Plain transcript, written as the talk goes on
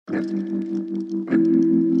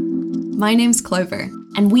My name's Clover,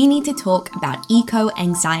 and we need to talk about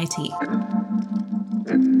eco-anxiety.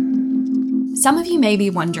 Some of you may be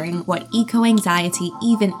wondering what eco-anxiety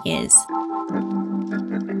even is,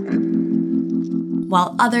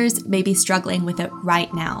 while others may be struggling with it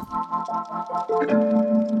right now.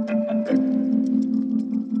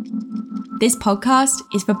 This podcast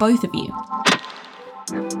is for both of you.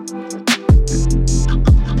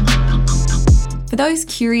 For those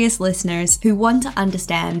curious listeners who want to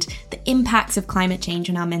understand the impacts of climate change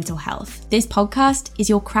on our mental health, this podcast is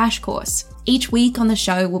your crash course. Each week on the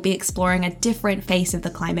show, we'll be exploring a different face of the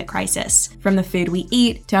climate crisis, from the food we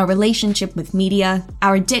eat to our relationship with media,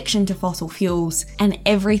 our addiction to fossil fuels, and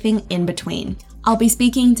everything in between. I'll be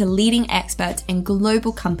speaking to leading experts and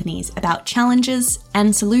global companies about challenges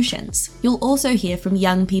and solutions. You'll also hear from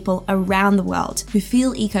young people around the world who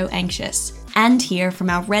feel eco-anxious, and hear from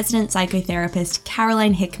our resident psychotherapist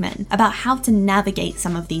Caroline Hickman about how to navigate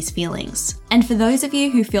some of these feelings. And for those of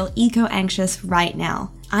you who feel eco-anxious right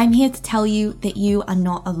now, I'm here to tell you that you are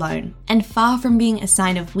not alone. And far from being a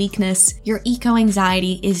sign of weakness, your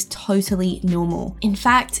eco-anxiety is totally normal. In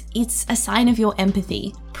fact, it's a sign of your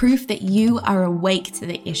empathy, proof that you are awake to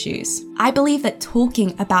the issues. I believe that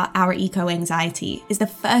talking about our eco-anxiety is the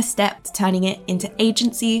first step to turning it into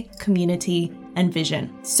agency, community, and vision.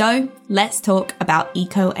 So let's talk about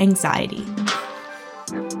eco-anxiety.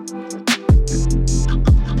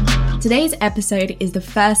 Today's episode is the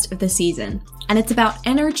first of the season, and it's about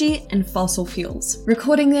energy and fossil fuels.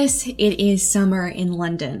 Recording this, it is summer in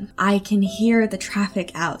London. I can hear the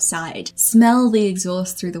traffic outside, smell the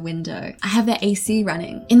exhaust through the window. I have the AC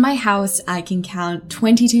running. In my house, I can count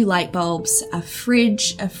 22 light bulbs, a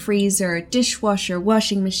fridge, a freezer, a dishwasher,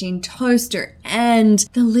 washing machine, toaster, and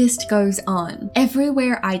the list goes on.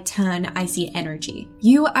 Everywhere I turn, I see energy.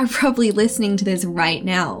 You are probably listening to this right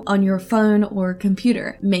now on your phone or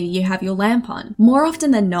computer. Maybe you have your lamp on. More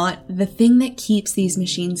often than not, the thing that keeps these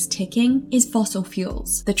machines ticking is fossil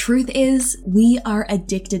fuels. The truth is, we are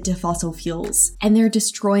addicted to fossil fuels, and they're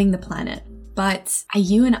destroying the planet. But are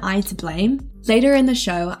you and I to blame? Later in the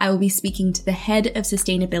show, I will be speaking to the head of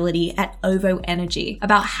sustainability at OVO Energy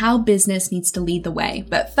about how business needs to lead the way.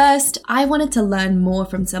 But first, I wanted to learn more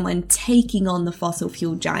from someone taking on the fossil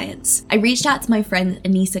fuel giants. I reached out to my friend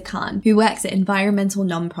Anisa Khan, who works at environmental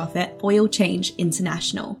nonprofit Oil Change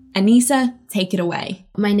International. Anisa, take it away.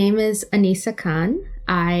 My name is Anisa Khan.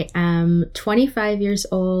 I am 25 years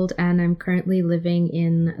old and I'm currently living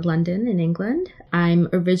in London in England. I'm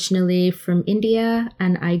originally from India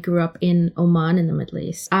and I grew up in Oman in the Middle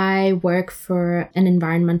East. I work for an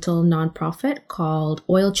environmental nonprofit called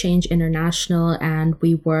Oil Change International, and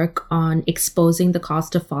we work on exposing the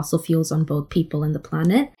cost of fossil fuels on both people and the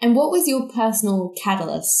planet. And what was your personal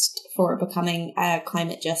catalyst for becoming a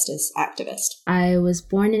climate justice activist? I was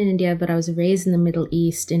born in India, but I was raised in the Middle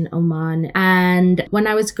East in Oman. And when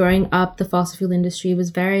I was growing up, the fossil fuel industry was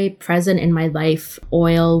very present in my life.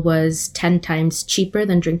 Oil was 10 times cheaper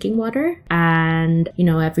than drinking water. And,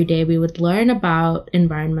 every day we would learn about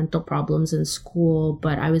environmental problems in school,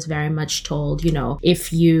 but I was very much told,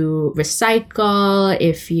 if you recycle,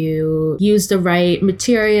 if you use the right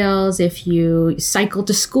materials, if you cycle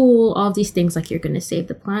to school, all these things, like, you're going to save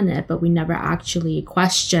the planet. But we never actually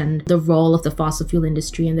questioned the role of the fossil fuel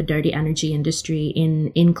industry and the dirty energy industry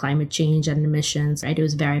in climate change and emissions. Right? It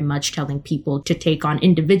was very much telling people to take on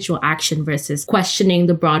individual action versus questioning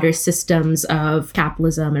the broader systems of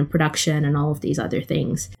capitalism and production and all of these other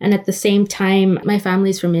things. And at the same time, my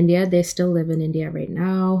family's from India. They still live in India right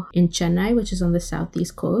now, in Chennai, which is on the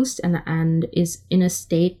southeast coast, and is in a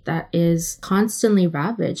state that is constantly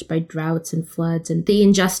ravaged by droughts and floods. And the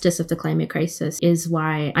injustice of the climate crisis is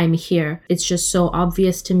why I'm here. It's just so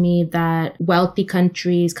obvious to me that wealthy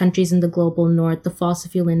countries in the global north, the fossil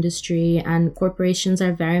fuel industry and corporations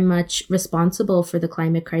are very much responsible for the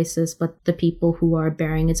climate crisis, but the people who are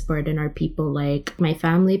bearing its burden are people like my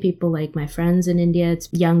family, people like my friends in India. It's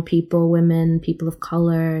young people, women, people of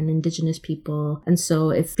color, and indigenous people. And so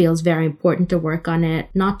it feels very important to work on it,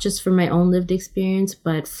 not just for my own lived experience,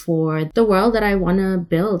 but for the world that I want to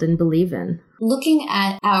build and believe in. Looking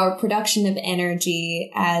at our production of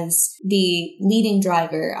energy as the leading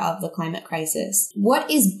driver of the climate crisis, what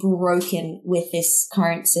is broken with this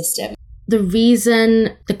current system? the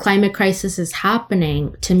reason the climate crisis is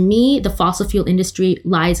happening, to me, the fossil fuel industry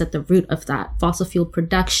lies at the root of that. Fossil fuel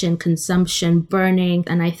production, consumption, burning.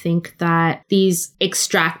 And I think that these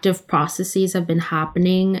extractive processes have been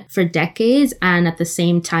happening for decades. And at the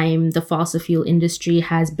same time, the fossil fuel industry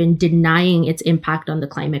has been denying its impact on the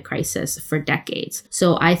climate crisis for decades.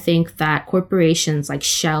 So I think that corporations like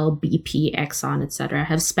Shell, BP, Exxon, etc.,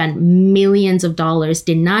 have spent millions of dollars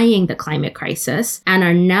denying the climate crisis and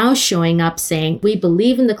are now showing up saying, we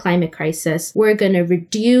believe in the climate crisis. We're going to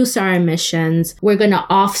reduce our emissions. We're going to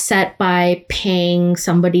offset by paying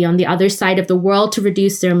somebody on the other side of the world to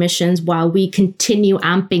reduce their emissions while we continue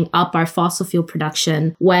amping up our fossil fuel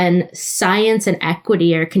production, when science and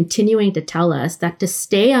equity are continuing to tell us that to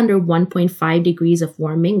stay under 1.5 degrees of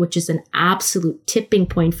warming, which is an absolute tipping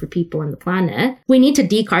point for people on the planet, we need to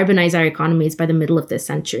decarbonize our economies by the middle of this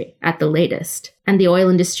century at the latest. And the oil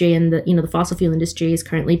industry and the fossil fuel industry is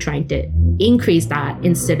currently trying to increase that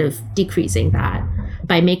instead of decreasing that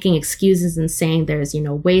by making excuses and saying there's,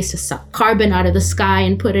 ways to suck carbon out of the sky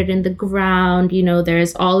and put it in the ground.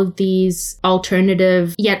 There's all of these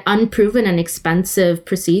alternative yet unproven and expensive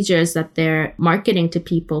procedures that they're marketing to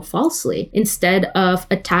people falsely, instead of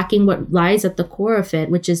attacking what lies at the core of it,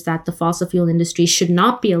 which is that the fossil fuel industry should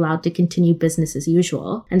not be allowed to continue business as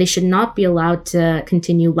usual. And they should not be allowed to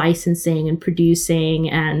continue licensing and producing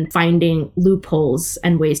and finding loopholes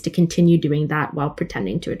and ways to continue doing that while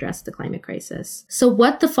pretending to address the climate crisis. So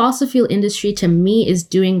what the fossil fuel industry to me is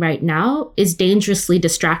doing right now is dangerously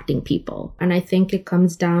distracting people. And I think it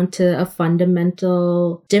comes down to a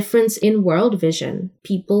fundamental difference in world vision.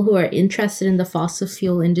 People who are interested in the fossil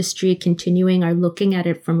fuel industry continuing are looking at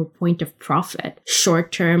it from a point of profit,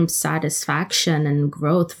 short-term satisfaction and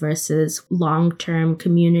growth versus long-term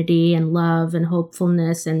community and love and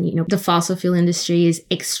hopefulness. And, the fossil fuel industry is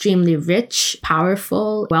extremely rich,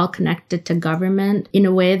 powerful, well-connected to government in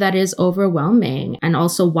a way that is overwhelming, and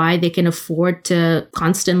also why they can afford to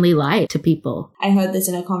constantly lie to people. I heard this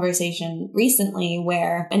in a conversation recently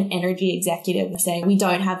where an energy executive was saying, we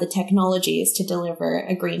don't have the technologies to deliver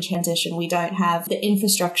a green transition. We don't have the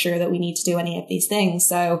infrastructure that we need to do any of these things.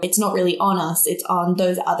 So it's not really on us, it's on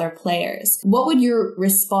those other players. What would your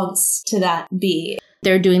response to that be?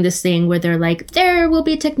 They're doing this thing where they're like, there will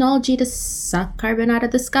be technology to suck carbon out of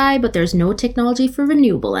the sky, but there's no technology for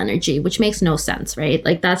renewable energy, which makes no sense, right?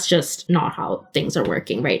 Like, that's just not how things are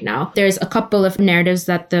working right now. There's a couple of narratives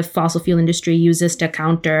that the fossil fuel industry uses to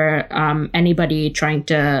counter anybody trying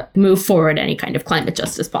to move forward any kind of climate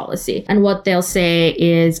justice policy. And what they'll say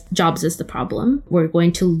is jobs is the problem. We're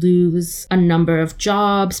going to lose a number of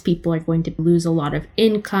jobs. People are going to lose a lot of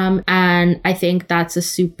income. And I think that's a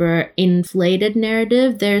super inflated narrative.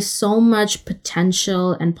 There's so much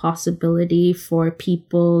potential and possibility for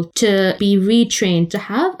people to be retrained, to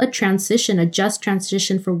have a transition, a just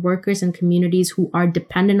transition for workers and communities who are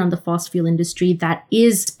dependent on the fossil fuel industry that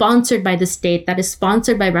is sponsored by the state, that is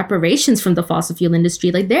sponsored by reparations from the fossil fuel industry.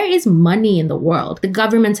 Like, there is money in the world. The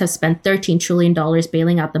governments have spent $13 trillion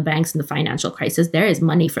bailing out the banks in the financial crisis. There is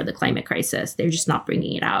money for the climate crisis. They're just not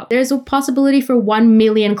bringing it out. There's a possibility for 1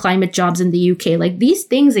 million climate jobs in the UK. Like, these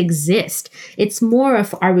things exist. It's more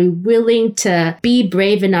of, are we willing to be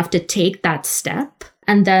brave enough to take that step?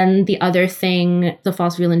 And then the other thing the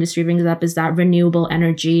fossil fuel industry brings up is that renewable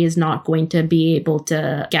energy is not going to be able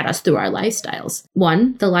to get us through our lifestyles.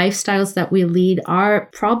 One, the lifestyles that we lead are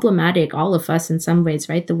problematic, all of us in some ways,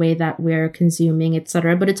 right? The way that we're consuming,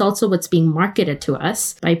 etc. But it's also what's being marketed to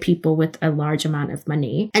us by people with a large amount of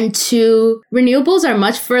money. And two, renewables are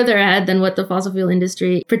much further ahead than what the fossil fuel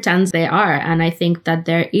industry pretends they are. And I think that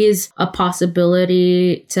there is a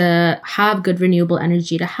possibility to have good renewable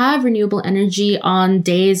energy, to have renewable energy on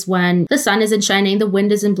days when the sun isn't shining, the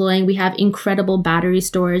wind isn't blowing. We have incredible battery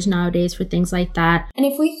storage nowadays for things like that. And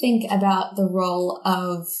if we think about the role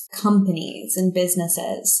of companies and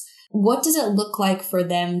businesses, what does it look like for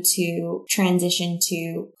them to transition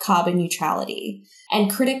to carbon neutrality? And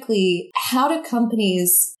critically, how do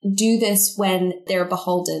companies do this when they're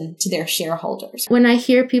beholden to their shareholders? When I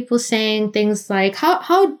hear people saying things like,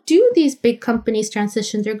 how do these big companies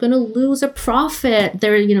transition? They're going to lose a profit.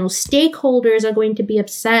 Their, stakeholders are going to be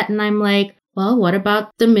upset. And I'm like, well, what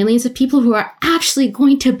about the millions of people who are actually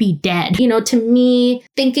going to be dead? To me,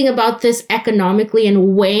 thinking about this economically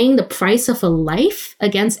and weighing the price of a life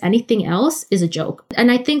against anything else is a joke.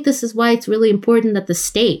 And I think this is why it's really important that the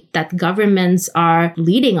state, that governments are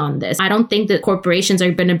leading on this. I don't think that corporations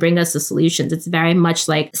are going to bring us the solutions. It's very much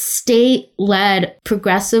like state-led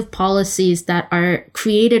progressive policies that are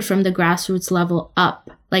created from the grassroots level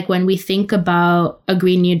up Like when we think about a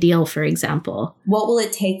Green New Deal, for example. What will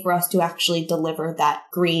it take for us to actually deliver that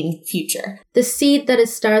green future? The seed that it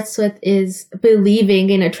starts with is believing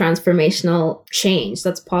in a transformational change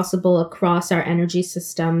that's possible across our energy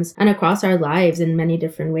systems and across our lives in many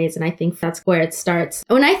different ways. And I think that's where it starts.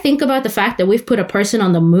 When I think about the fact that we've put a person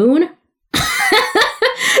on the moon,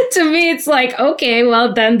 to me, it's like, okay,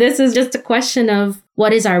 well, then this is just a question of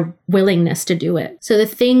what is our willingness to do it. So the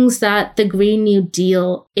things that the Green New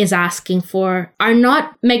Deal is asking for are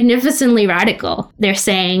not magnificently radical. They're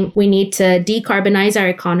saying we need to decarbonize our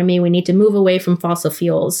economy. We need to move away from fossil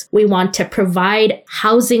fuels. We want to provide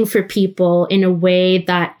housing for people in a way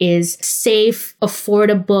that is safe,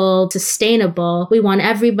 affordable, sustainable. We want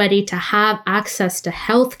everybody to have access to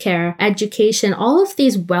healthcare, education, all of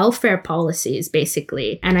these welfare policies,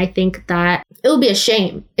 basically. And I think that it would be a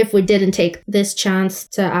shame if we didn't take this chance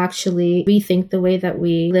to actually rethink the way that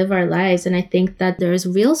we live our lives. And I think that there's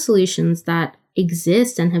real solutions that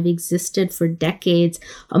exist and have existed for decades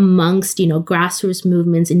amongst, grassroots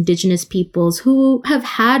movements, indigenous peoples who have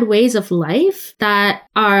had ways of life that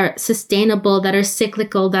are sustainable, that are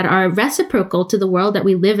cyclical, that are reciprocal to the world that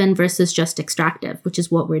we live in versus just extractive, which is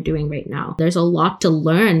what we're doing right now. There's a lot to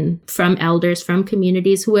learn from elders, from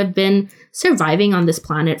communities who have been surviving on this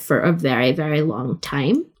planet for a very, very long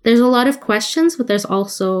time. There's a lot of questions, but there's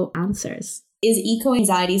also answers. Is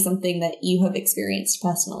eco-anxiety something that you have experienced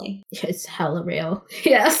personally? It's hella real.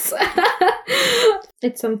 Yes.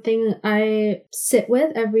 It's something I sit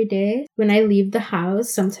with every day. When I leave the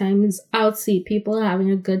house, sometimes I'll see people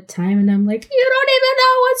having a good time and I'm like, you don't even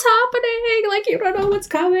know what's happening. Like, you don't know what's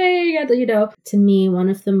coming. And, to me, one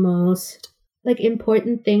of the most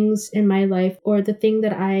important things in my life, or the thing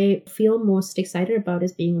that I feel most excited about,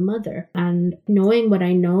 is being a mother. And knowing what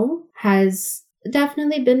I know has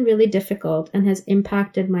definitely been really difficult and has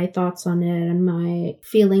impacted my thoughts on it and my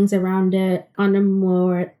feelings around it. On a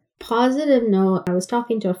more positive note, I was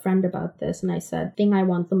talking to a friend about this and I said, the thing I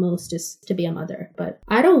want the most is to be a mother, but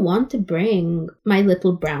I don't want to bring my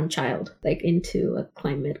little brown child into a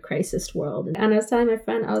climate crisis world. And I was telling my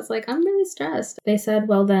friend, I was like, I'm really stressed. They said,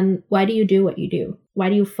 well, then why do you do what you do? Why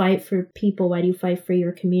do you fight for people? Why do you fight for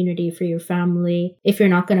your community, for your family, if you're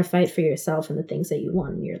not going to fight for yourself and the things that you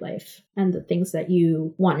want in your life and the things that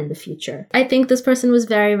you want in the future? I think this person was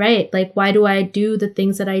very right. Why do I do the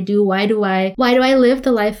things that I do? Why do I live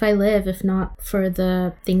the life I live if not for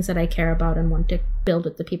the things that I care about and want to build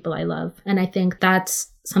with the people I love? And I think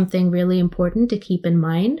that's something really important to keep in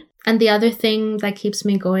mind. And the other thing that keeps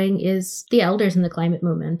me going is the elders in the climate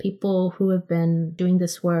movement, people who have been doing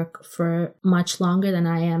this work for much longer than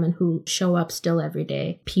I am and who show up still every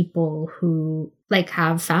day. People who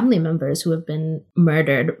have family members who have been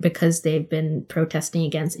murdered because they've been protesting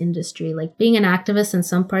against industry. Being an activist in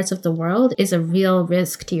some parts of the world is a real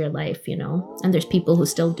risk to your life, and there's people who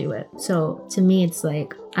still do it. So to me, it's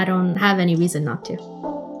I don't have any reason not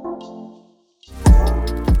to.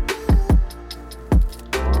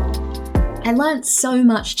 I learned so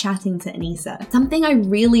much chatting to Anissa. Something I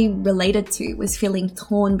really related to was feeling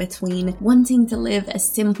torn between wanting to live a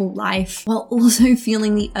simple life while also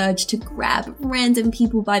feeling the urge to grab random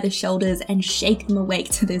people by the shoulders and shake them awake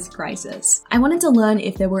to this crisis. I wanted to learn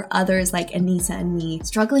if there were others like Anissa and me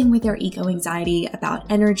struggling with their eco-anxiety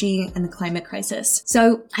about energy and the climate crisis.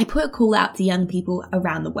 So I put a call out to young people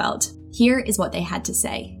around the world. Here is what they had to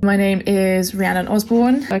say. My name is Rhiannon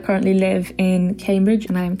Osborne. I currently live in Cambridge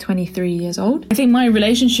and I am 23 years old. I think my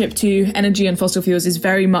relationship to energy and fossil fuels is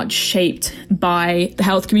very much shaped by the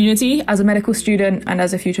health community as a medical student and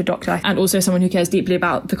as a future doctor, and also someone who cares deeply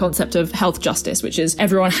about the concept of health justice, which is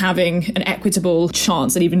everyone having an equitable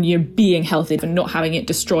chance at even being healthy and not having it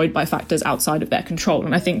destroyed by factors outside of their control.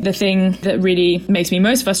 And I think the thing that really makes me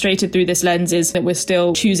most frustrated through this lens is that we're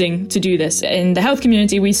still choosing to do this. In the health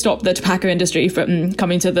community, we stopped the tobacco industry from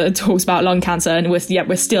coming to the talks about lung cancer, and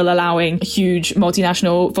we're still allowing huge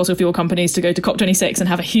multinational fossil fuel companies to go to COP26 and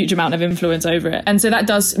have a huge amount of influence over it. And so that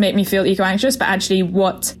does make me feel eco-anxious, but actually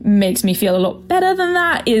what makes me feel a lot better than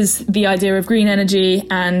that is the idea of green energy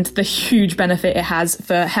and the huge benefit it has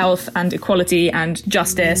for health and equality and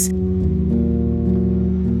justice.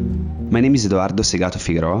 My name is Edoardo Segato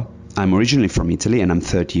Figueroa. I'm originally from Italy and I'm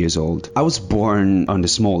 30 years old. I was born on a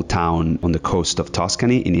small town on the coast of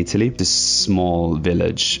Tuscany in Italy. This small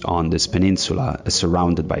village on this peninsula is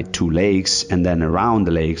surrounded by two lakes, and then around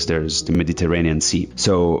the lakes there's the Mediterranean Sea.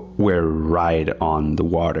 So we're right on the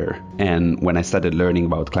water. And when I started learning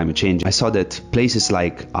about climate change, I saw that places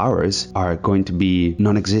like ours are going to be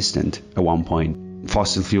non-existent at one point.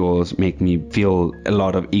 Fossil fuels make me feel a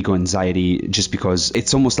lot of eco-anxiety just because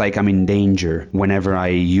it's almost like I'm in danger whenever I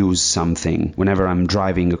use something, whenever I'm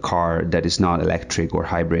driving a car that is not electric or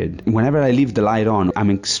hybrid. Whenever I leave the light on,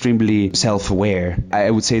 I'm extremely self-aware.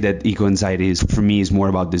 I would say that eco-anxiety for me is more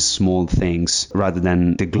about these small things rather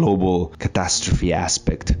than the global catastrophe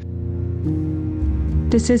aspect.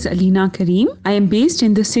 This is Alina Kareem. I am based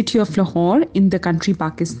in the city of Lahore in the country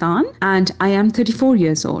Pakistan, and I am 34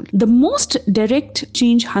 years old. The most direct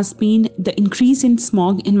change has been the increase in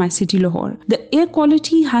smog in my city Lahore. The air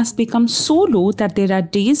quality has become so low that there are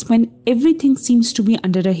days when everything seems to be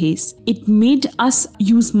under a haze. It made us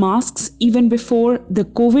use masks even before the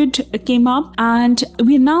COVID came up, and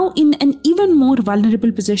we are now in an even more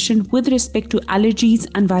vulnerable position with respect to allergies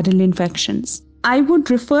and viral infections. I would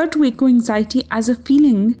refer to eco-anxiety as a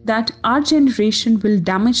feeling that our generation will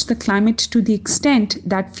damage the climate to the extent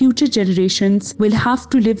that future generations will have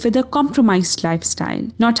to live with a compromised lifestyle.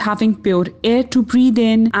 Not having pure air to breathe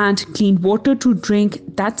in and clean water to drink,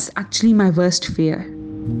 that's actually my worst fear.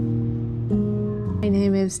 My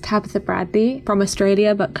name is Tabitha Bradley from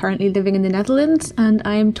Australia, but currently living in the Netherlands, and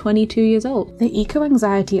I am 22 years old. The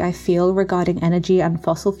eco-anxiety I feel regarding energy and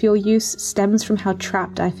fossil fuel use stems from how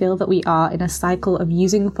trapped I feel that we are in a cycle of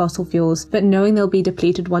using fossil fuels, but knowing they'll be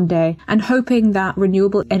depleted one day, and hoping that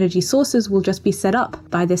renewable energy sources will just be set up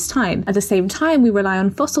by this time. At the same time, we rely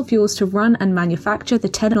on fossil fuels to run and manufacture the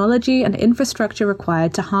technology and infrastructure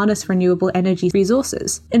required to harness renewable energy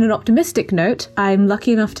resources. In an optimistic note, I'm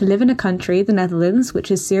lucky enough to live in a country, the Netherlands,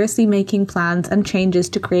 which is seriously making plans and changes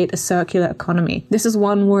to create a circular economy. This is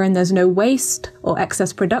one wherein there's no waste or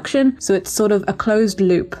excess production, so it's sort of a closed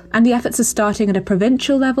loop. And the efforts are starting at a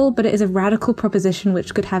provincial level, but it is a radical proposition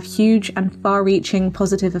which could have huge and far-reaching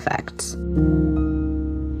positive effects.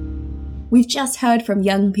 We've just heard from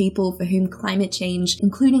young people for whom climate change,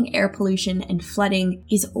 including air pollution and flooding,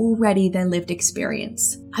 is already their lived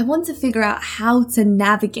experience. I want to figure out how to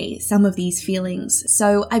navigate some of these feelings,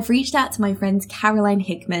 so I've reached out to my friend Caroline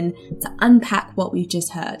Hickman to unpack what we've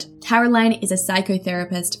just heard. Caroline is a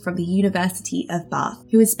psychotherapist from the University of Bath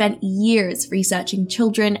who has spent years researching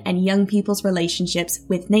children and young people's relationships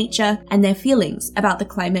with nature and their feelings about the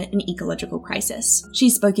climate and ecological crisis.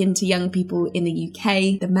 She's spoken to young people in the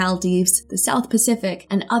UK, the Maldives, the South Pacific,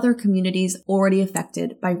 and other communities already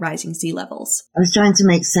affected by rising sea levels. I was trying to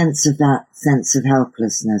make sense of that sense of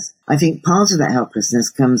helplessness. I think part of that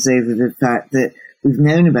helplessness comes over the fact that we've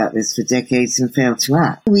known about this for decades and failed to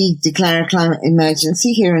act. We declare a climate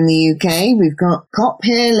emergency here in the UK. We've got COP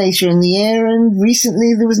here later in the year, and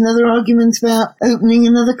recently there was another argument about opening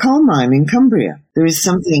another coal mine in Cumbria. There is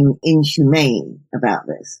something inhumane about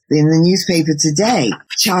this. In the newspaper today,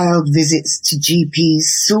 child visits to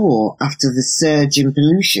GPs soar after the surge in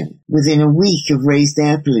pollution within a week of raised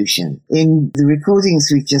air pollution. In the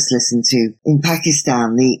recordings we've just listened to, in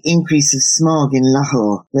Pakistan, the increase of smog in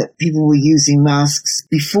Lahore, that people were using masks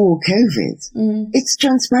before COVID. It's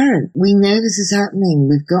transparent. We know this is happening.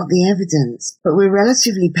 We've got the evidence, but we're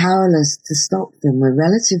relatively powerless to stop them. We're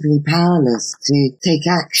relatively powerless to take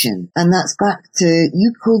action. And that's back to,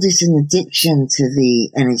 you called it an addiction to the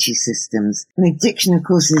energy systems. An addiction, of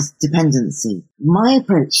course, is dependency. My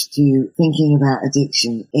approach to thinking about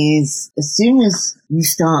addiction is, as soon as you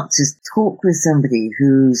start to talk with somebody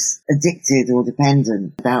who's addicted or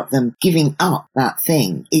dependent about them giving up that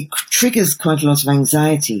thing, it triggers quite a lot of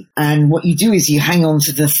anxiety. And what you do is you hang on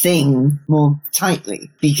to the thing more tightly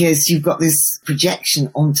because you've got this projection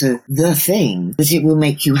onto the thing that it will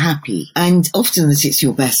make you happy, and often that it's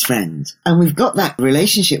your best friend. And we've got that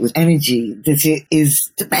relationship with energy that it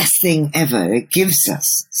is the best thing ever. It gives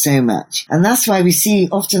us so much. And that's why we see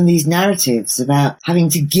often these narratives about having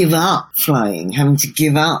to give up flying, having to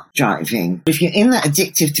give up driving. If you're in that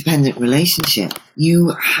addictive dependent relationship,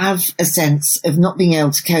 you have a sense of not being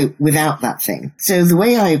able to cope without that thing. So the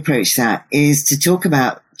way I approach that is to talk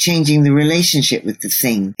about changing the relationship with the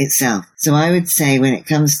thing itself. So I would say when it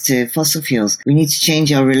comes to fossil fuels, we need to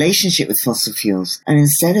change our relationship with fossil fuels. And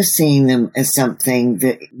instead of seeing them as something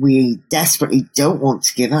that we desperately don't want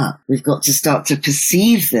to give up, we've got to start to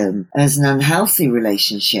perceive them as an unhealthy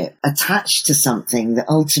relationship attached to something that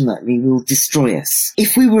ultimately will destroy us.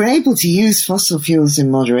 If we were able to use fossil fuels in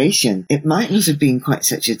moderation, it might not have been quite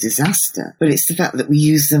such a disaster. But it's the fact that we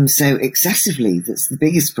use them so excessively that's the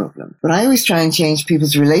biggest problem. But I always try and change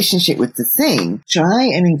people's relationship relationship with the thing, try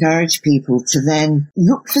and encourage people to then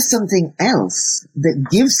look for something else that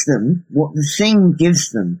gives them what the thing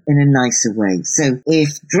gives them in a nicer way. So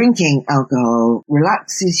if drinking alcohol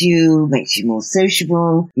relaxes you, makes you more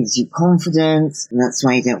sociable, gives you confidence, and that's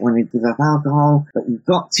why you don't want to give up alcohol, but you've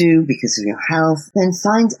got to because of your health, then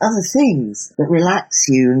find other things that relax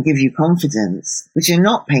you and give you confidence, which are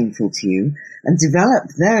not painful to you, and develop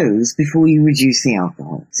those before you reduce the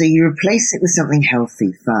alcohol. So you replace it with something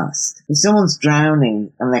healthy first. If someone's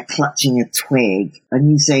drowning and they're clutching a twig,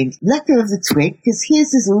 and you say, let go of the twig, because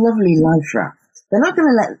here's this lovely life raft. They're not going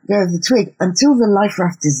to let go of the twig until the life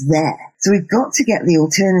raft is there. So we've got to get the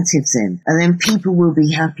alternatives in, and then people will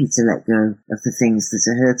be happy to let go of the things that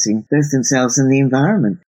are hurting both themselves and the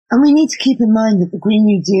environment. And we need to keep in mind that the Green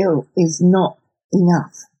New Deal is not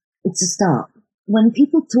enough. It's a start. When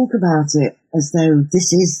people talk about it as though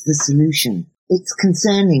this is the solution, it's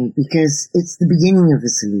concerning because it's the beginning of the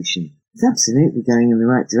solution. It's absolutely going in the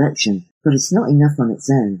right direction, but it's not enough on its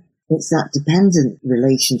own. It's that dependent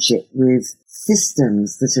relationship with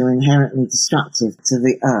systems that are inherently destructive to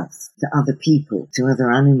the earth, to other people, to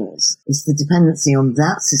other animals. It's the dependency on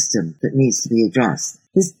that system that needs to be addressed.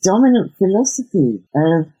 This dominant philosophy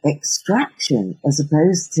of extraction as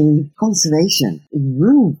opposed to conservation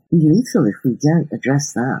will be lethal if we don't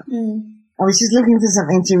address that. I was just looking for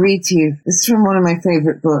something to read to you. This is from one of my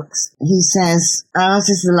favourite books. He says, ours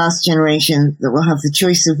is the last generation that will have the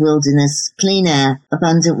choice of wilderness, clean air,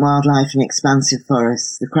 abundant wildlife and expansive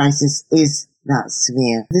forests. The crisis is that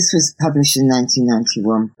severe. This was published in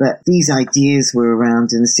 1991, but these ideas were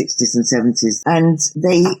around in the 60s and 70s, and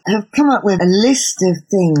they have come up with a list of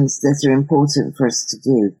things that are important for us to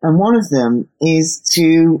do. And one of them is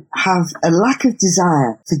to have a lack of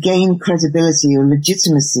desire to gain credibility or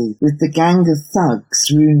legitimacy with the gang of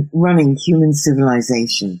thugs running human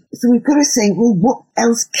civilization. So we've got to say, well, what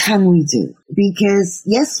else can we do? Because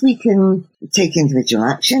yes, we can take individual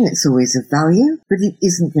action. It's always of value, but it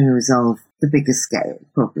isn't going to resolve the bigger scale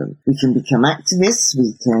problem. We can become activists,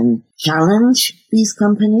 we can challenge these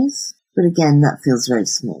companies, but again, that feels very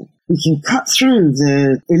small. We can cut through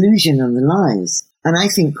the illusion and the lies, and I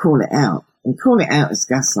think call it out, and call it out as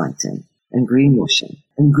gaslighting and greenwashing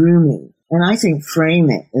and grooming, and I think frame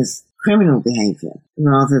it as criminal behaviour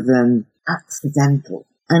rather than accidental.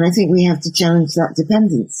 And I think we have to challenge that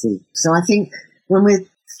dependency. So I think when we're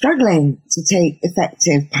struggling to take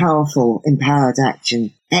effective, powerful, empowered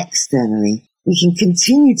action externally, we can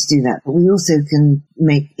continue to do that, but we also can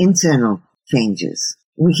make internal changes.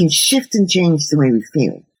 We can shift and change the way we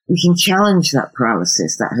feel. We can challenge that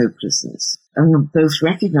paralysis, that hopelessness, and we'll both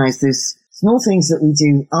recognize those small things that we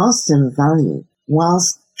do are still of value,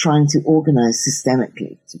 whilst trying to organize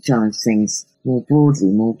systemically to challenge things more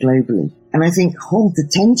broadly, more globally. And I think hold the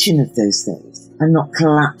tension of those things and not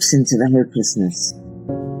collapse into the hopelessness.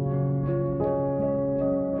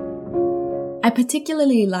 I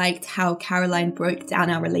particularly liked how Caroline broke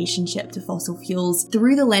down our relationship to fossil fuels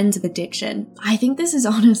through the lens of addiction. I think this is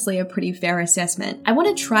honestly a pretty fair assessment. I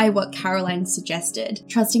want to try what Caroline suggested,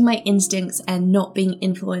 trusting my instincts and not being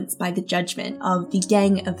influenced by the judgment of the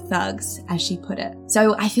gang of thugs, as she put it.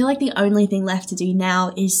 So I feel like the only thing left to do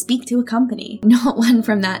now is speak to a company, not one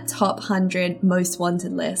from that top 100 most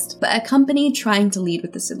wanted list, but a company trying to lead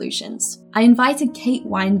with the solutions. I invited Kate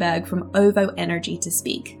Weinberg from OVO Energy to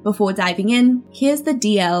speak. Before diving in, here's the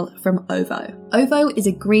DL from OVO. OVO is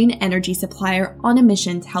a green energy supplier on a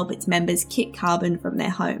mission to help its members kick carbon from their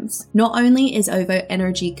homes. Not only is OVO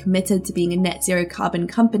Energy committed to being a net zero carbon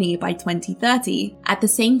company by 2030, at the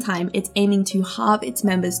same time it's aiming to halve its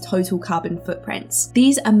members' total carbon footprints.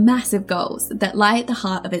 These are massive goals that lie at the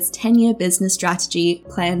heart of its 10-year business strategy,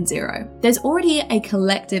 Plan Zero. There's already a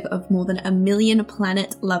collective of more than 1 million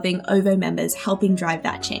planet-loving OVO members helping drive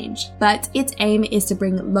that change. But its aim is to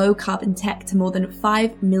bring low carbon tech to more than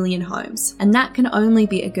 5 million homes, and that can only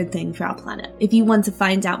be a good thing for our planet. If you want to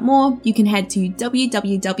find out more, you can head to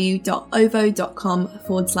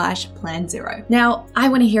www.ovo.com/Plan Zero. Now, I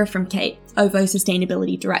want to hear from Kate, OVO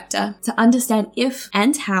Sustainability Director, to understand if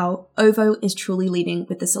and how OVO is truly leading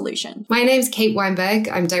with the solution. My name is Kate Weinberg.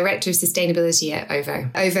 I'm Director of Sustainability at OVO.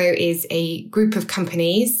 OVO is a group of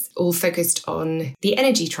companies all focused on the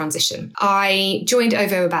energy transition. I joined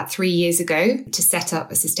OVO about 3 years ago to set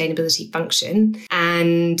up a sustainability function,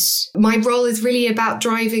 and my role is really about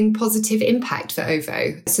driving positive impact for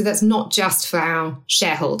OVO. So that's not just for our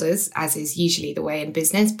shareholders, as is usually the way in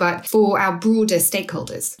business, but for our broader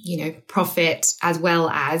stakeholders, profit as well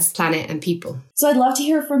as planet and people. So I'd love to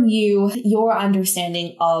hear from you, your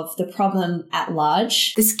understanding of the problem at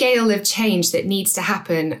large. The scale of change that needs to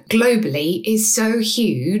happen globally is so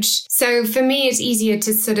huge. So for me, it's easier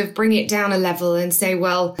to sort of bring it down a level and say,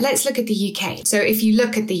 well, let's look at the UK. So if you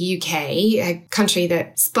look at the UK, a country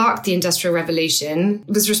that sparked the Industrial Revolution,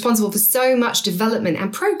 was responsible for so much development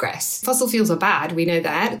and progress. Fossil fuels are bad, we know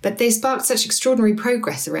that, but they sparked such extraordinary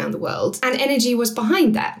progress around the world, and energy was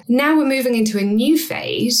behind that. Now we're moving into a new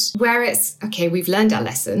phase where it's, okay, we've learned our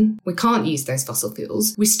lesson. We can't use those fossil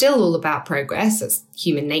fuels. We're still all about progress. That's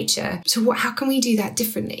human nature. So how can we do that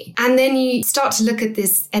differently? And then you start to look at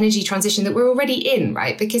this energy transition that we're already in,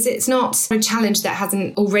 right? Because it's not a challenge that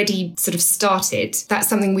hasn't already sort of started. That's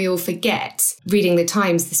something we all forget. Reading the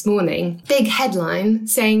Times this morning, big headline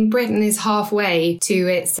saying Britain is halfway to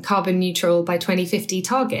its carbon neutral by 2050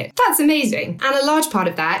 target. That's amazing. And a large part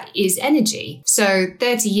of that is energy. So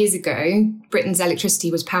 30 years ago, Britain's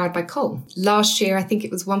electricity was powered by coal. Last year, I think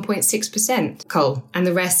it was 1.6% coal, and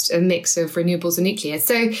the rest a mix of renewables and nuclear.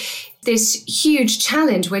 So this huge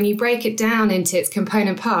challenge, when you break it down into its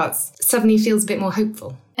component parts, suddenly feels a bit more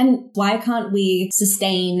hopeful. And why can't we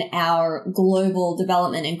sustain our global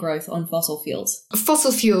development and growth on fossil fuels?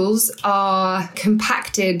 Fossil fuels are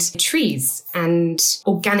compacted trees and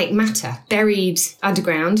organic matter buried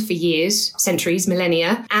underground for years, centuries,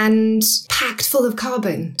 millennia, and packed full of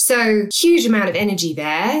carbon. So huge amount of energy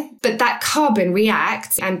there, but that carbon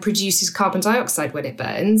reacts and produces carbon dioxide when it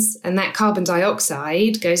burns, and that carbon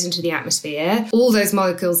dioxide goes into the atmosphere. All those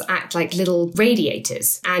molecules act like little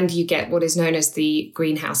radiators, and you get what is known as the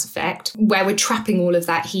greenhouse effect, where we're trapping all of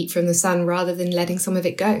that heat from the sun rather than letting some of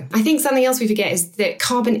it go. I think something else we forget is that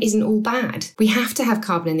carbon isn't all bad. We have to have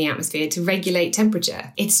carbon in the atmosphere to regulate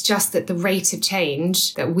temperature. It's just that the rate of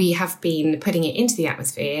change that we have been putting it into the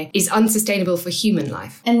atmosphere is unsustainable for human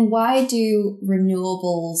life. And why do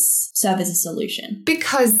renewables serve as a solution?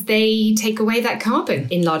 Because they take away that carbon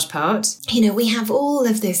in large part. You know, we have all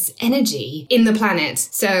of this energy in the planet.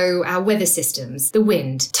 So our weather systems, the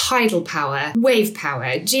wind, tidal power, wave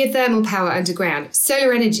power, geothermal power underground,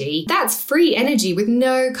 solar energy, that's free energy with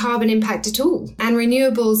no carbon impact at all. And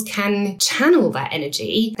renewables can channel that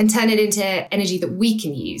energy and turn it into energy that we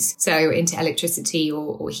can use. So into electricity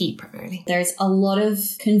or heat primarily. There's a lot of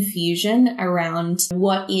confusion around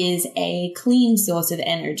what is a clean source of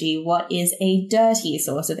energy, what is a dirty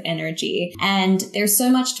source of energy. And there's so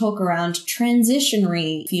much talk around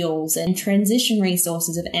transitionary fuels and transitionary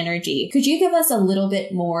sources of energy. Could you give us a little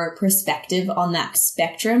bit more perspective on that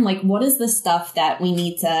spectrum? Like, what is the stuff that we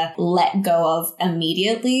need to let go of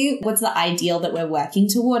immediately? What's the ideal that we're working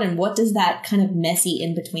toward? And what does that kind of messy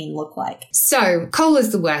in between look like? So coal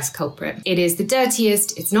is the worst culprit. It is the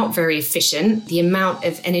dirtiest. It's not very efficient. The amount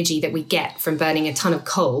of energy that we get from burning a ton of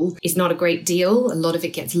coal is not a great deal. A lot of it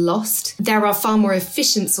gets lost. There are far more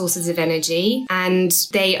efficient sources of energy, and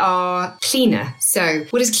they are cleaner. So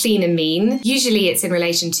what does cleaner mean? Usually it's in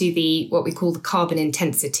relation to what we call the carbon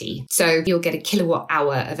intensity. So you'll get a kilowatt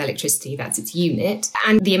hour of electricity, that's its unit.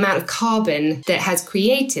 And the amount of carbon that has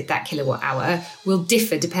created that kilowatt hour will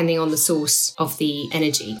differ depending on the source of the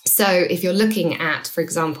energy. So if you're looking at, for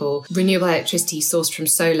example, renewable electricity sourced from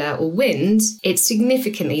solar or wind, it's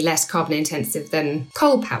significantly less carbon intensive than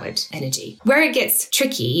coal-powered energy. Where it gets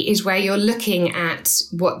tricky is where you're looking at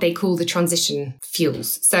what they call the transition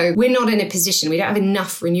fuels. So we're not in a position, we don't have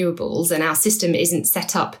enough renewables, and our system isn't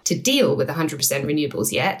set up to deal with 100%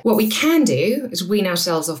 renewables yet. What we can do is wean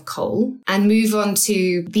ourselves off coal and move on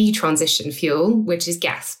to the transition fuel, which is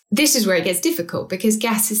gas. This is where it gets difficult because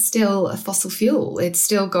gas is still a fossil fuel. It's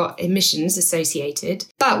still got emissions associated.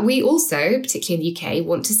 But we also, particularly in the UK,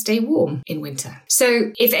 want to stay warm in winter.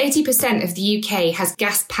 So if 80% of the UK has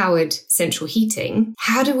gas-powered central heating,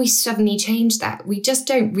 how do we suddenly change that? We just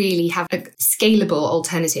don't really have a scalable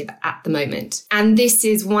alternative at the moment. And this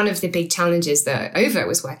is one of the big challenges that OVO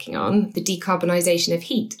was working on, the decarbonisation of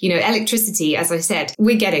heat. You know, electricity, as I said,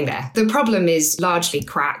 we're getting there. The problem is largely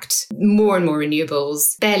cracked. More and more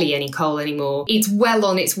renewables, barely any coal anymore. It's well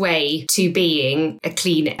on its way to being a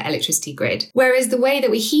clean electricity grid. Whereas the way that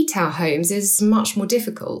we heat our homes is much more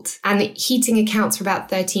difficult. And heating accounts for about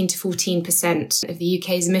 13 to 14% of the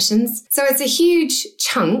UK's emissions. So it's a huge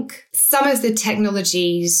chunk, some of the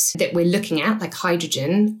technologies that we're looking at, like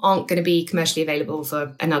hydrogen, aren't going to be commercially available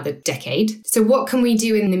for another decade. So what can we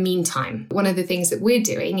do in the meantime? One of the things that we're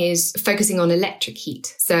doing is focusing on electric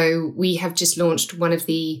heat. So we have just launched one of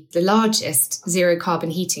the largest zero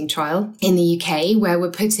carbon heating trial in the UK, where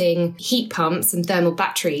we're putting heat pumps and thermal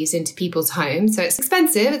batteries into people's homes. So it's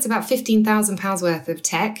expensive. It's about £15,000 worth of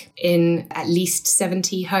tech in at least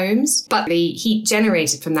 70 homes. But the heat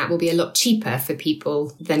generated from that will be a lot cheaper for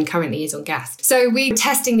people than currently is on gas. So we're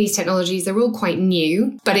testing these technologies. They're all quite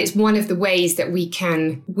new, but it's one of the ways that we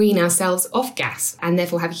can wean ourselves off gas and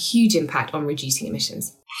therefore have a huge impact on reducing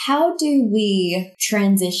emissions. How do we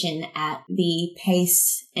transition at the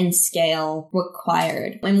pace and scale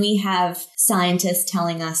required when we have scientists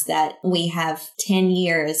telling us that we have 10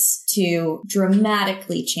 years to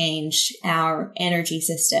dramatically change our energy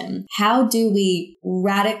system? How do we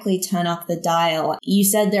radically turn up the dial? You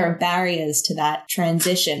said there are barriers to that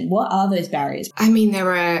transition. What are those barriers? I mean,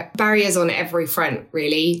 there are barriers on every front,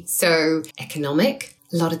 really. So economic.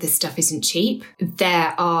 A lot of this stuff isn't cheap.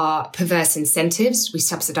 There are perverse incentives. We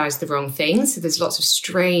subsidize the wrong things. So there's lots of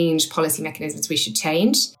strange policy mechanisms we should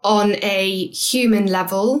change. On a human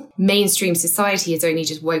level, mainstream society has only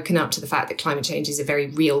just woken up to the fact that climate change is a very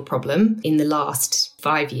real problem in the last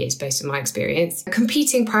 5 years, based on my experience.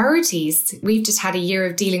 Competing priorities. We've just had a year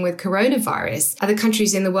of dealing with coronavirus. Other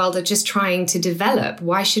countries in the world are just trying to develop.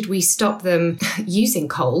 Why should we stop them using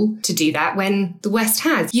coal to do that when the West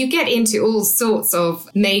has? You get into all sorts of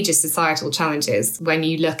major societal challenges when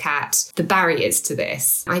you look at the barriers to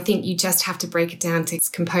this. I think you just have to break it down to its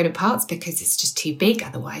component parts because it's just too big.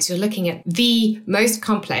 Otherwise, you're looking at the most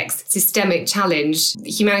complex systemic challenge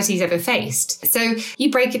humanity's ever faced. So you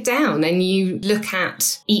break it down and you look at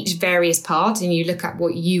each various part and you look at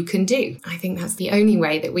what you can do. I think that's the only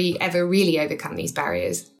way that we ever really overcome these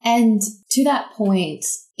barriers. And to that point,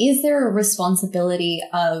 is there a responsibility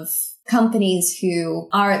of companies who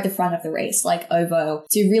are at the front of the race, like OVO,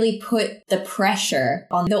 to really put the pressure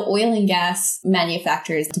on the oil and gas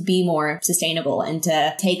manufacturers to be more sustainable and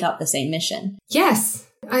to take up the same mission? Yes.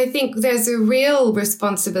 I think there's a real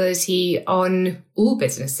responsibility on all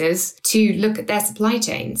businesses to look at their supply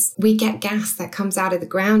chains. We get gas that comes out of the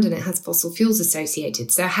ground and it has fossil fuels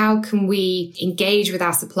associated. So how can we engage with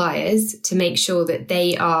our suppliers to make sure that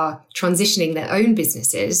they are transitioning their own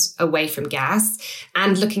businesses away from gas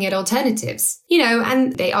and looking at alternatives?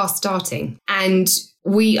 And they are starting. And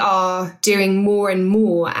we are doing more and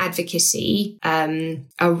more advocacy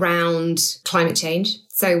around climate change.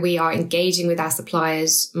 So we are engaging with our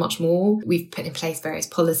suppliers much more. We've put in place various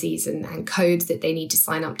policies and codes that they need to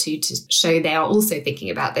sign up to show they are also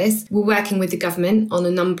thinking about this. We're working with the government on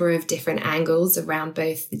a number of different angles around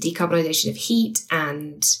both the decarbonisation of heat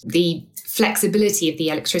and the flexibility of the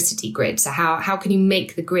electricity grid. So how can you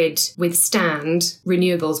make the grid withstand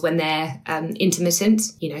renewables when they're intermittent?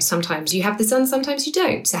 Sometimes you have the sun, sometimes you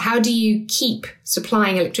don't. So how do you keep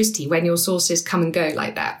supplying electricity when your sources come and go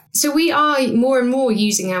like that? So we are more and more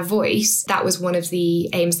using our voice. That was one of the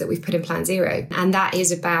aims that we've put in Plan Zero. And that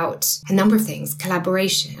is about a number of things: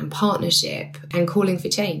 collaboration and partnership and calling for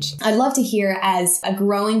change. I'd love to hear, as a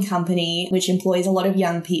growing company which employs a lot of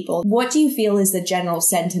young people, what do you feel is the general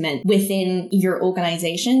sentiment within your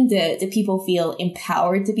organization? Do people feel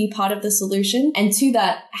empowered to be part of the solution? And to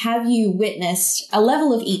that, have you witnessed a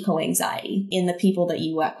level of eco-anxiety in the people that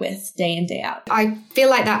you work with day in, day out? I feel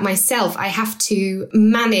like that myself. I have to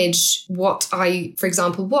manage what I, for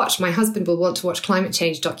example, watch. My husband will want to watch climate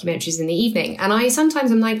change documentaries in the evening. And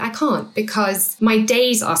I'm like, I can't, because my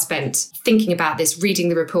days are spent thinking about this, reading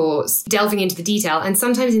the reports, delving into the detail. And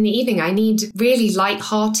sometimes in the evening, I need really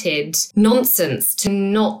light-hearted nonsense to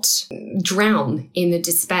not drown in the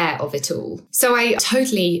despair of it all. So I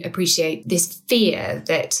totally appreciate this fear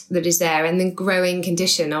that is there and the growing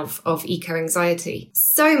condition of eco-anxiety.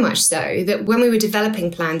 So much so that when we were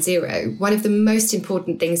developing Plan Zero, one of the most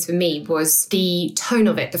important things for me was the tone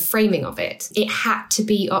of it, the framing of it. It had to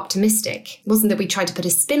be optimistic. It wasn't that we tried to put a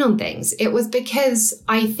spin on things. It was because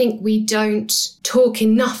I think we don't talk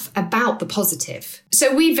enough about the positive.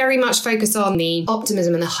 So we very much focus on the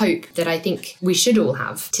optimism and the hope that I think we should all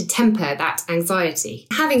have to temper that anxiety.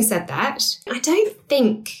 Having said that, I don't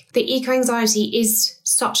think that eco-anxiety is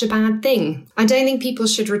such a bad thing. I don't think people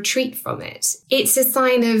should retreat from it. It's a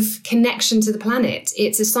sign of connection to the planet.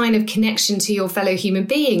 It's a sign of connection to your fellow human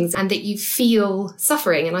beings and that you feel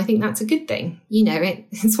suffering. And I think that's a good thing.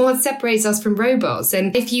 It's what separates us from robots.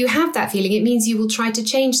 And if you have that feeling, it means you will try to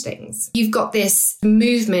change things. You've got this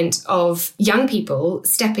movement of young people people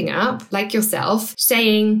stepping up, like yourself,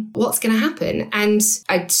 saying what's going to happen. And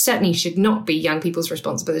I certainly should not be young people's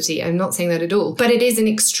responsibility. I'm not saying that at all. But it is an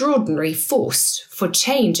extraordinary force for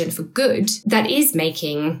change and for good that is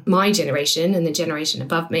making my generation and the generation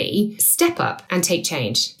above me step up and take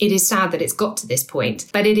change. It is sad that it's got to this point,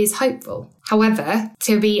 but it is hopeful. However,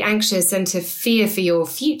 to be anxious and to fear for your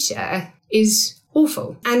future is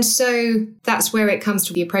awful. And so that's where it comes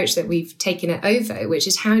to the approach that we've taken at OVO, which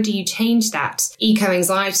is how do you change that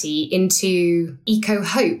eco-anxiety into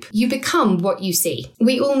eco-hope? You become what you see.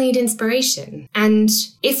 We all need inspiration. And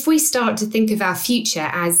if we start to think of our future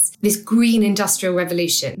as this green industrial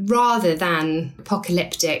revolution rather than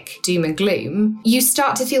apocalyptic doom and gloom, you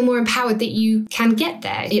start to feel more empowered that you can get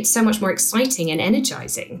there. It's so much more exciting and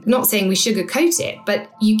energizing. Not saying we sugarcoat it,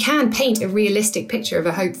 but you can paint a realistic picture of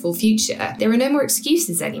a hopeful future. There are no more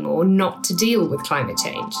excuses anymore not to deal with climate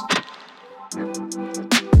change.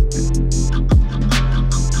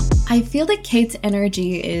 I feel that Kate's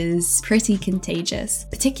energy is pretty contagious,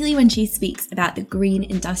 particularly when she speaks about the green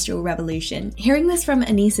industrial revolution. Hearing this from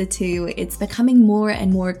Anissa too, it's becoming more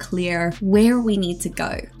and more clear where we need to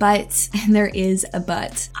go. But, and there is a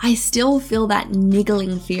but, I still feel that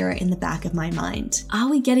niggling fear in the back of my mind. Are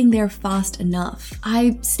we getting there fast enough?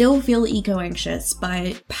 I still feel eco-anxious,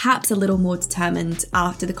 but perhaps a little more determined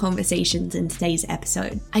after the conversations in today's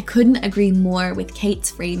episode. I couldn't agree more with Kate's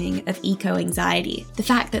framing of eco-anxiety. The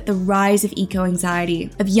fact that the rise of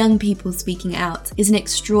eco-anxiety, of young people speaking out, is an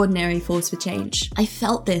extraordinary force for change. I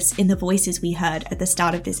felt this in the voices we heard at the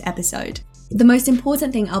start of this episode. The most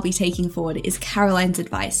important thing I'll be taking forward is Caroline's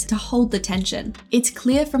advice to hold the tension. It's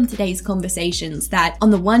clear from today's conversations that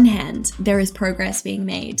on the one hand, there is progress being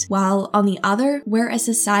made, while on the other, we're a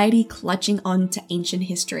society clutching on to ancient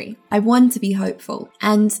history. I want to be hopeful,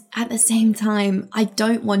 and at the same time, I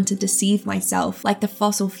don't want to deceive myself like the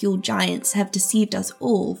fossil fuel giants have deceived us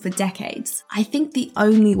all for decades. I think the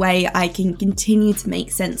only way I can continue to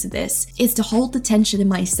make sense of this is to hold the tension in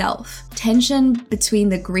myself. Tension between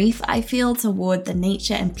the grief I feel toward the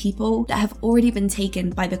nature and people that have already been taken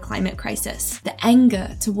by the climate crisis, the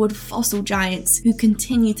anger toward fossil giants who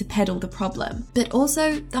continue to peddle the problem, but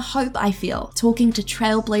also the hope I feel talking to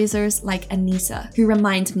trailblazers like Anissa, who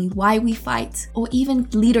remind me why we fight, or even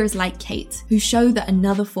leaders like Kate, who show that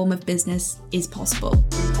another form of business is possible.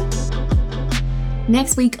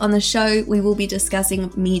 Next week on the show, we will be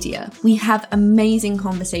discussing media. We have amazing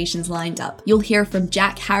conversations lined up. You'll hear from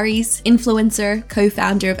Jack Harries, influencer,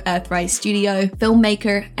 co-founder of Earthrise Studio,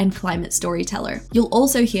 filmmaker, and climate storyteller. You'll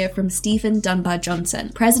also hear from Stephen Dunbar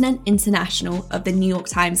Johnson, President International of the New York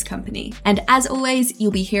Times Company. And as always,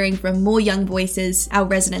 you'll be hearing from more young voices, our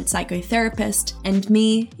resident psychotherapist, and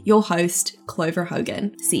me, your host, Clover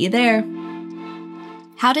Hogan. See you there.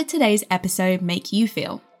 How did today's episode make you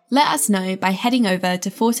feel? Let us know by heading over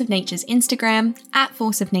to Force of Nature's Instagram at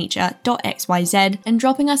forceofnature.xyz and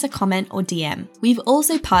dropping us a comment or DM. We've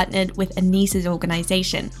also partnered with Anissa's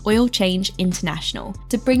organisation, Oil Change International,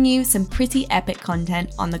 to bring you some pretty epic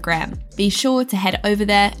content on the gram. Be sure to head over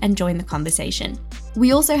there and join the conversation.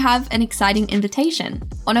 We also have an exciting invitation.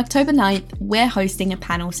 On October 9th, we're hosting a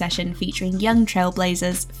panel session featuring young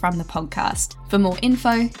trailblazers from the podcast. For more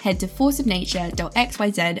info, head to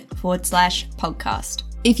forceofnature.xyz/podcast.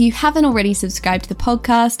 If you haven't already subscribed to the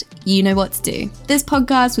podcast, you know what to do. This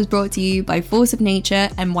podcast was brought to you by Force of Nature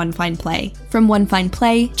and One Fine Play. From One Fine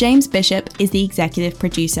Play, James Bishop is the executive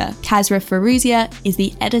producer. Kazra Faruzia is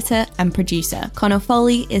the editor and producer. Connor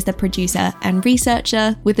Foley is the producer and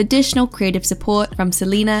researcher, with additional creative support from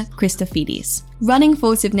Selena Christofidis. Running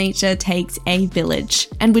Force of Nature takes a village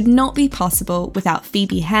and would not be possible without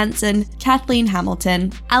Phoebe Hansen, Kathleen Hamilton,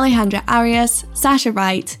 Alejandra Arias, Sasha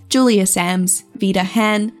Wright, Julia Sams, Vida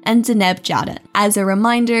Han, and Zeneb Jadet. As a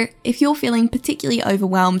reminder, if you're feeling particularly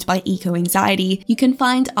overwhelmed by eco-anxiety, you can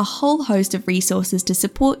find a whole host of resources to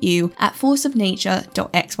support you at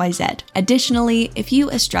forceofnature.xyz. Additionally, if you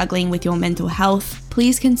are struggling with your mental health,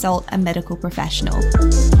 please consult a medical professional.